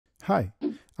Hi,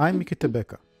 I'm Miki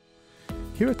Tebeka.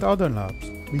 Here at Outdoor Labs,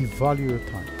 we value your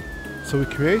time. So we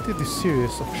created this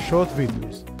series of short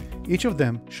videos, each of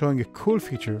them showing a cool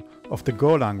feature of the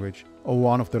Go language or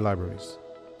one of the libraries.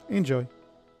 Enjoy!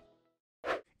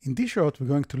 In this short, we're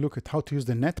going to look at how to use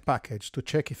the net package to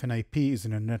check if an IP is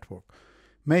in a network.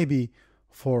 Maybe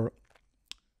for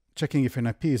checking if an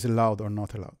IP is allowed or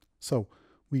not allowed. So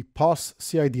we pass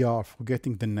CIDR for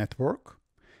getting the network,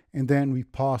 and then we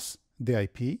pass the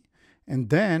IP, and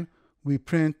then we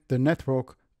print the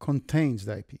network contains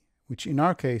the IP, which in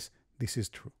our case, this is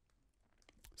true.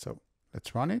 So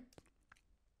let's run it.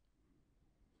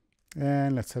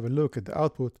 And let's have a look at the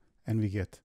output, and we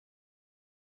get